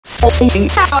What's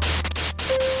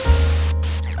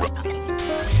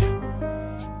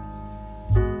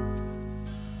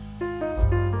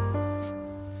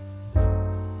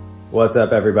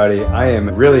up, everybody? I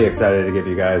am really excited to give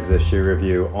you guys this shoe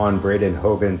review on Braden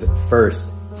Hoban's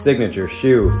first signature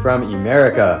shoe from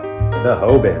EMERICA, the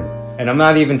HOBAN. And I'm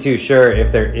not even too sure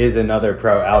if there is another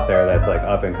pro out there that's like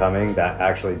up and coming that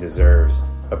actually deserves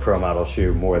a pro model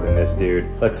shoe more than this dude.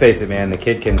 Let's face it, man, the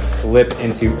kid can flip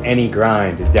into any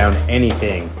grind, down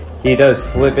anything. He does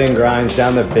flipping grinds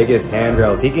down the biggest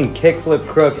handrails. He can kickflip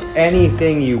crook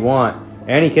anything you want.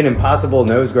 And he can impossible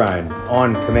nose grind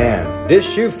on command.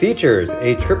 This shoe features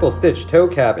a triple stitch toe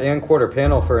cap and quarter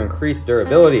panel for increased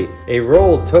durability, a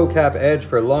rolled toe cap edge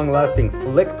for long-lasting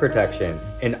flick protection,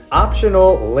 an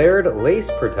optional layered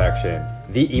lace protection,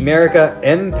 the EMERICA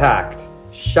Impact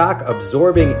shock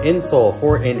absorbing insole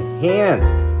for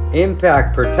enhanced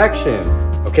impact protection.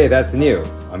 Okay, that's new.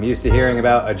 I'm used to hearing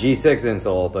about a G6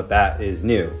 insole, but that is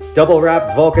new. Double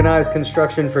wrap vulcanized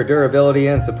construction for durability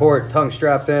and support, tongue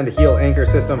straps and heel anchor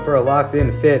system for a locked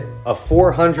in fit, a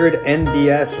 400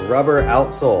 NBS rubber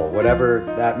outsole, whatever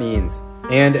that means,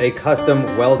 and a custom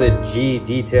welded G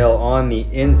detail on the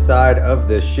inside of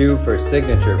the shoe for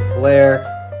signature flair.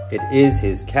 It is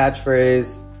his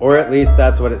catchphrase, or at least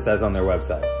that's what it says on their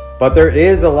website. But there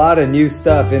is a lot of new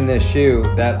stuff in this shoe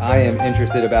that I am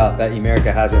interested about that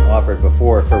EMERICA hasn't offered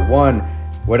before. For one,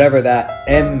 whatever that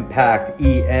Impact,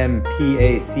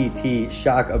 E-M-P-A-C-T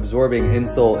shock absorbing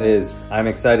insole is, I'm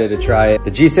excited to try it.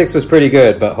 The G6 was pretty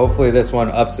good, but hopefully this one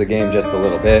ups the game just a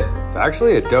little bit. It's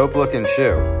actually a dope looking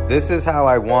shoe. This is how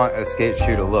I want a skate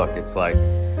shoe to look. It's like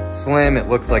slim, it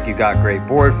looks like you got great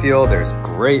board feel, there's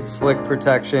great flick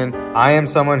protection. I am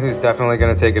someone who's definitely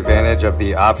gonna take advantage of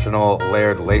the optional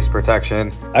layered lace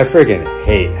protection. I friggin'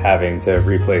 hate having to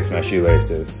replace my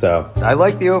shoelaces, so I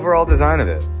like the overall design of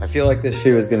it. I feel like this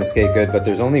shoe is gonna skate good, but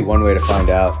there's only one way to find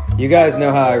out. You guys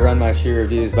know how I run my shoe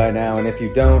reviews by now, and if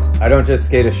you don't, I don't just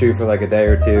skate a shoe for like a day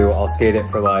or two, I'll skate it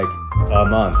for like a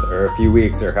month or a few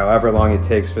weeks or however long it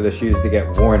takes for the shoes to get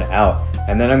worn out.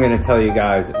 And then I'm gonna tell you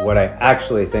guys what I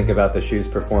actually think about the shoe's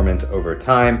performance over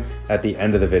time at the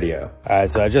end of the video. All right,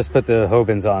 so I just put the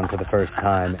Hobans on for the first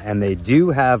time, and they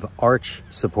do have arch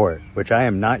support, which I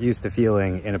am not used to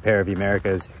feeling in a pair of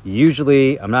EMERICAs.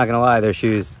 Usually, I'm not gonna lie, their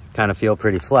shoes kind of feel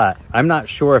pretty flat. I'm not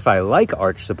sure if I like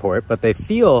arch support, but they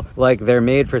feel like they're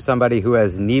made for somebody who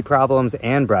has knee problems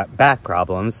and back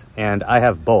problems, and I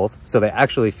have both, so they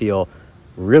actually feel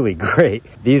really great.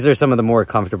 These are some of the more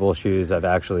comfortable shoes I've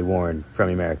actually worn from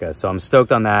EMERICA, so I'm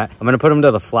stoked on that. I'm gonna put them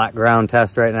to the flat ground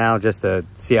test right now just to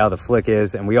see how the flick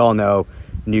is, and we all know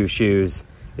new shoes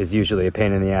is usually a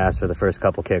pain in the ass for the first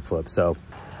couple kick flips, so.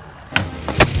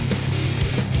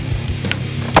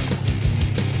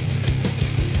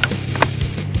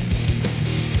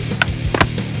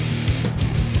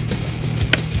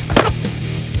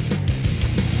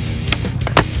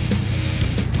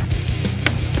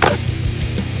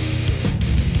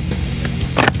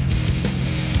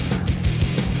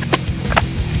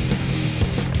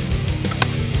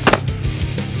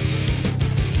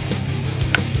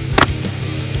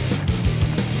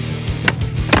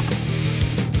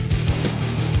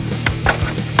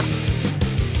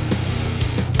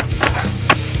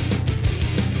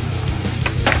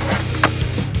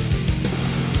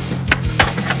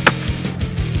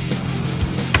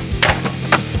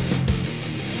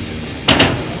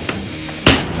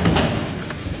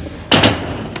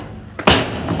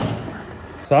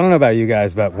 So I don't know about you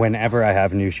guys, but whenever I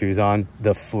have new shoes on,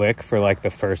 the flick for like the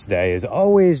first day is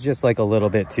always just like a little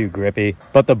bit too grippy,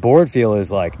 but the board feel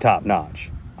is like top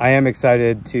notch. I am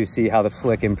excited to see how the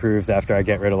flick improves after I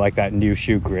get rid of like that new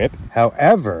shoe grip.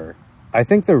 However, I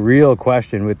think the real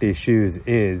question with these shoes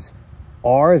is,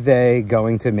 are they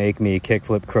going to make me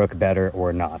kickflip crook better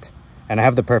or not? And I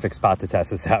have the perfect spot to test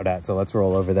this out at, so let's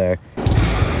roll over there.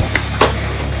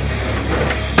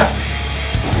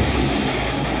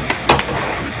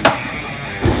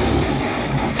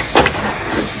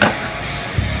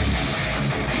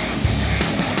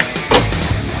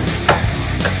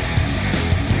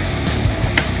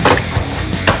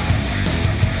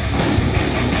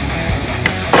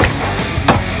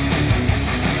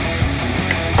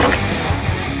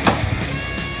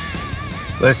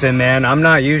 Listen, man, I'm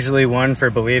not usually one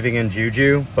for believing in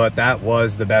juju, but that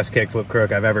was the best kickflip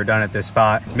crook I've ever done at this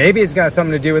spot. Maybe it's got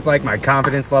something to do with like my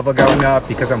confidence level going up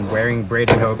because I'm wearing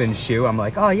Braden Hoban's shoe. I'm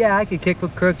like, oh yeah, I could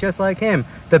kickflip crook just like him.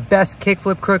 The best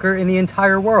kickflip crooker in the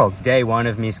entire world. Day one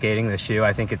of me skating the shoe,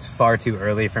 I think it's far too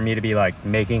early for me to be like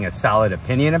making a solid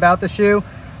opinion about the shoe.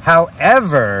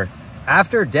 However,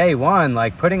 after day one,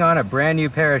 like putting on a brand new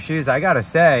pair of shoes, I gotta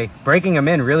say, breaking them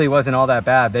in really wasn't all that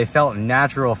bad. They felt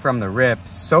natural from the rip.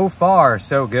 So far,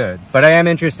 so good. But I am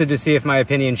interested to see if my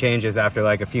opinion changes after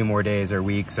like a few more days or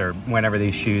weeks or whenever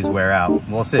these shoes wear out.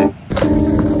 We'll see.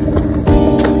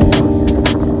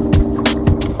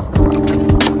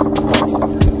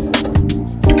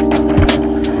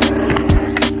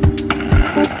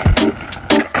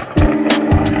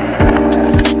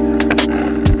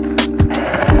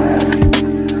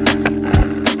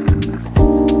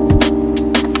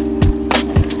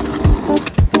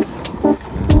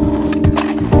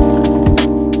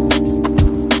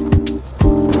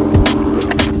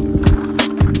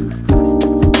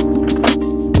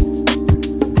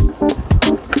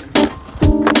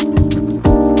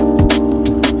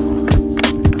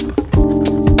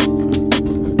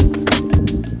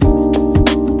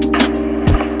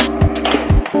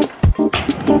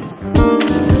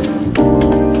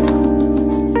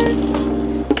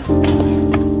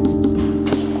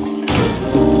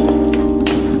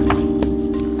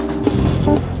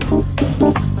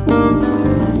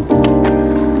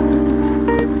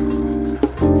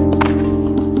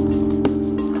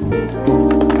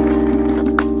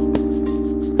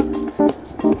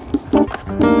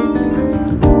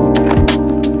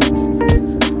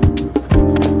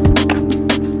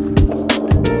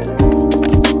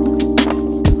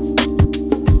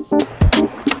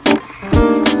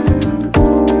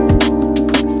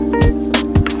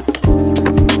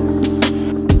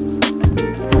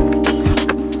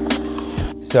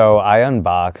 So I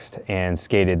unboxed and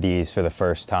skated these for the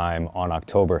first time on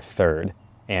October 3rd,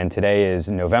 and today is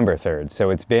November 3rd. So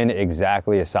it's been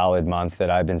exactly a solid month that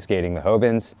I've been skating the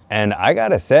HOBANs. And I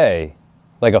gotta say,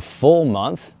 like a full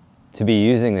month to be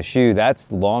using the shoe,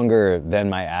 that's longer than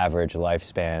my average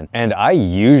lifespan. And I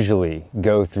usually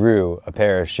go through a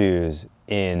pair of shoes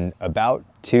in about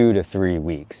 2 to 3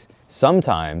 weeks.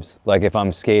 Sometimes, like if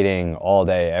I'm skating all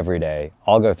day, every day,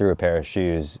 I'll go through a pair of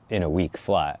shoes in a week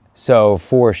flat. So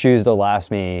for shoes to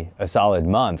last me a solid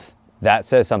month, that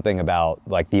says something about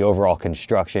like the overall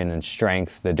construction and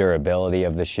strength, the durability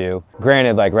of the shoe.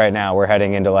 Granted, like right now we're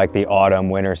heading into like the autumn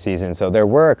winter season. So there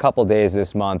were a couple days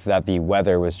this month that the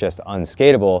weather was just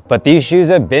unskateable, but these shoes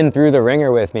have been through the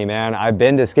ringer with me, man. I've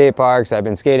been to skate parks, I've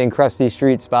been skating crusty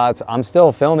street spots. I'm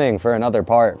still filming for another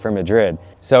part for Madrid.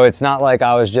 So it's not like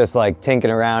I was just like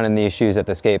tinkering around in these shoes at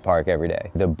the skate park every day.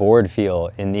 The board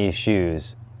feel in these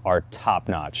shoes are top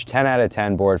notch. 10 out of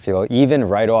 10 board feel, even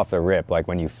right off the rip. Like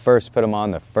when you first put them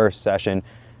on the first session,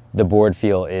 the board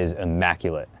feel is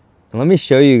immaculate. And let me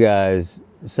show you guys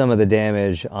some of the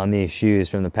damage on these shoes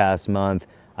from the past month.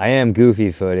 I am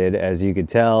goofy footed, as you could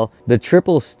tell. The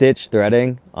triple stitch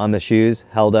threading on the shoes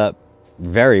held up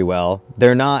very well.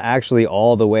 They're not actually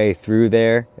all the way through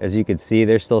there. As you can see,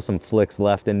 there's still some flicks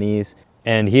left in these.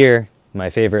 And here, my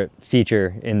favorite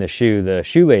feature in the shoe, the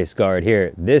shoelace guard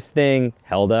here. This thing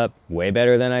held up way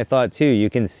better than I thought too. You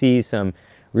can see some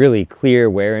really clear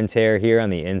wear and tear here on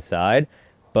the inside,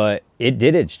 but it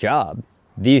did its job.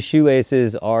 These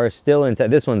shoelaces are still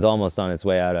intact. This one's almost on its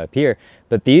way out up here,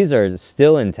 but these are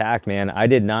still intact, man. I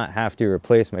did not have to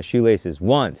replace my shoelaces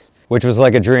once, which was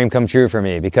like a dream come true for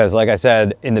me because like I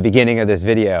said in the beginning of this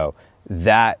video,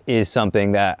 that is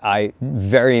something that I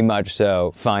very much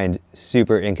so find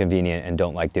super inconvenient and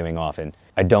don't like doing often.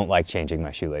 I don't like changing my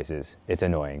shoelaces. It's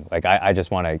annoying. Like I just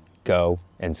want to go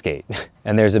and skate.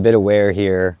 And there's a bit of wear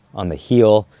here on the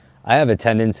heel. I have a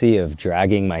tendency of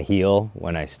dragging my heel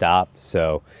when I stop,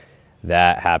 so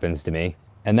that happens to me.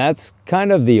 And that's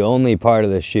kind of the only part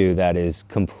of the shoe that is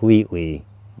completely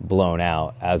blown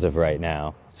out as of right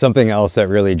now. Something else that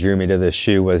really drew me to this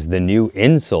shoe was the new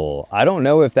insole. I don't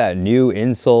know if that new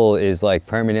insole is like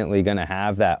permanently gonna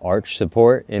have that arch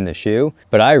support in the shoe,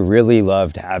 but I really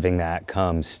loved having that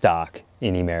come stock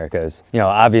in EMERICAs. You know,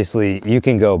 obviously you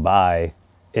can go buy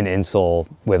an insole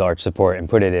with arch support and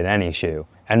put it in any shoe.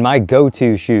 And my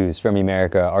go-to shoes from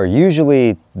EMERICA are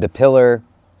usually the Pillar,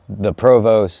 the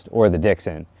Provost, or the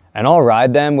Dixon. And I'll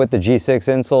ride them with the G6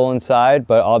 insole inside,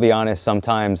 but I'll be honest,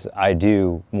 sometimes I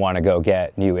do want to go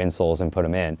get new insoles and put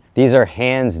them in. These are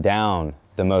hands down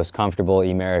the most comfortable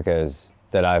EMERICAs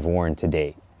that I've worn to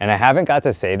date. And I haven't got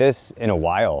to say this in a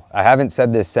while. I haven't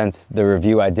said this since the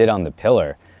review I did on the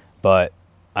Pillar, but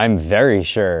I'm very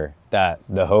sure that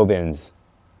the HOBANs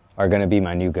are going to be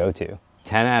my new go-to.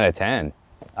 10 out of 10.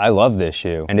 I love this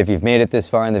shoe. And if you've made it this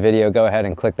far in the video, go ahead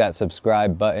and click that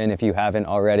subscribe button if you haven't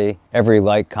already. Every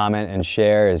like, comment, and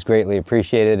share is greatly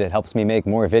appreciated. It helps me make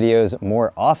more videos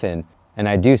more often. And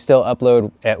I do still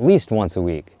upload at least once a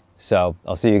week. So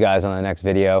I'll see you guys on the next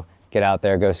video. Get out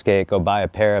there, go skate, go buy a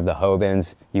pair of the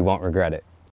HOBANs. You won't regret it.